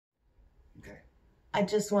I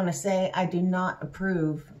just want to say I do not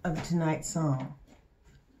approve of tonight's song.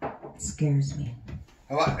 It scares me.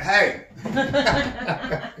 Hey!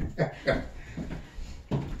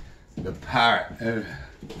 The pirate.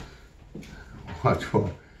 Watch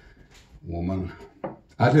what, woman.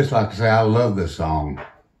 I just like to say I love this song.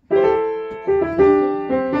 It's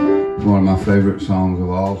one of my favorite songs of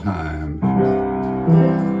all time.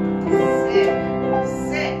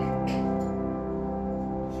 Sick.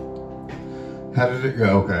 How does it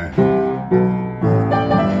go? Okay.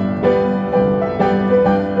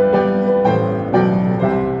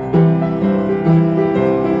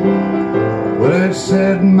 Well, it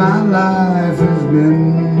said my life has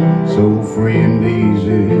been so free and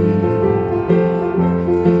easy,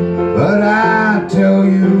 but I tell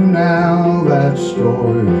you now that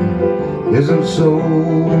story isn't so.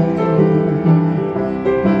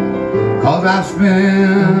 'Cause I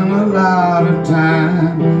spent a lot of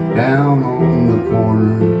time down on the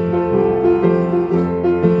corner,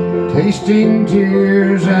 tasting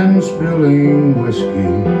tears and spilling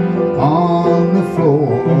whiskey on the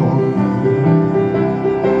floor.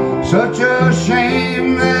 Such a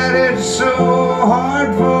shame that it's so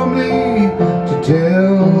hard for me to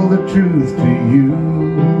tell the truth to you,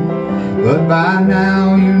 but by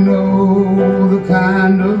now you know the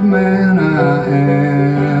kind of man I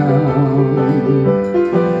am.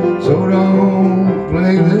 So don't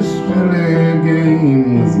play this silly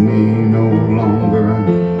game with me no longer,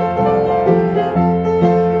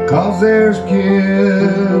 'cause there's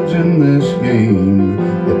kids in this game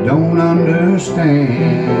that don't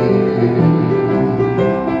understand.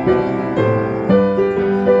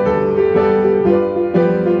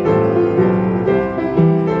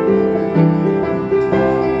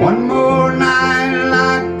 One more night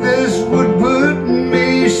like this would put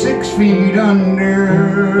me 6 feet under,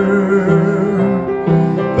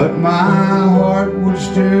 but my heart would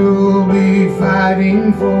still be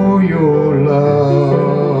fighting for your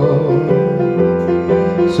love.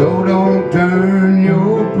 So don't turn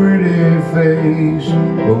your pretty face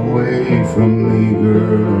away from me,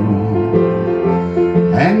 girl,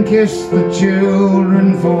 and kiss the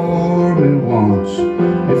children for me once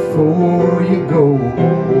before you go.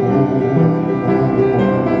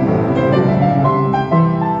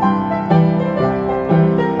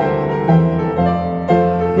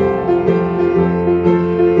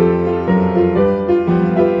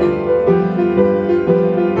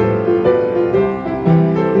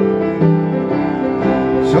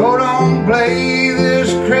 So don't play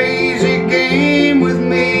this crazy game with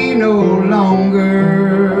me no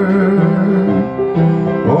longer,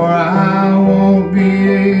 or I won't be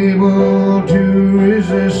able to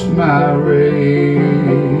resist my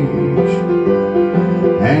rage.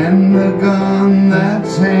 And the gun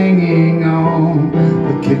that's hanging on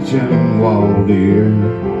the kitchen wall, dear,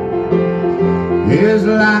 is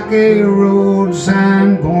like a road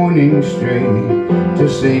sign pointing straight to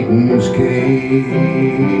Satan's cage.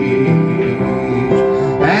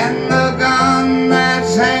 And the gun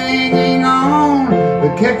that's hanging on the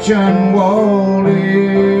kitchen wall,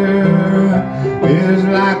 dear, is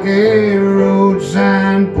like a road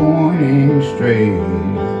sign pointing straight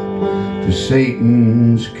to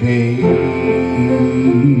Satan's cage.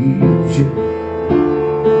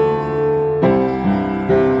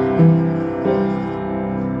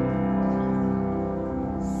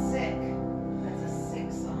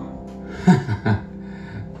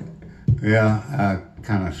 Yeah, I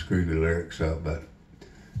kind of screwed the lyrics up, but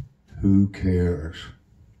who cares?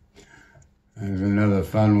 There's another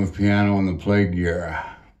Fun with Piano in the Plague Year.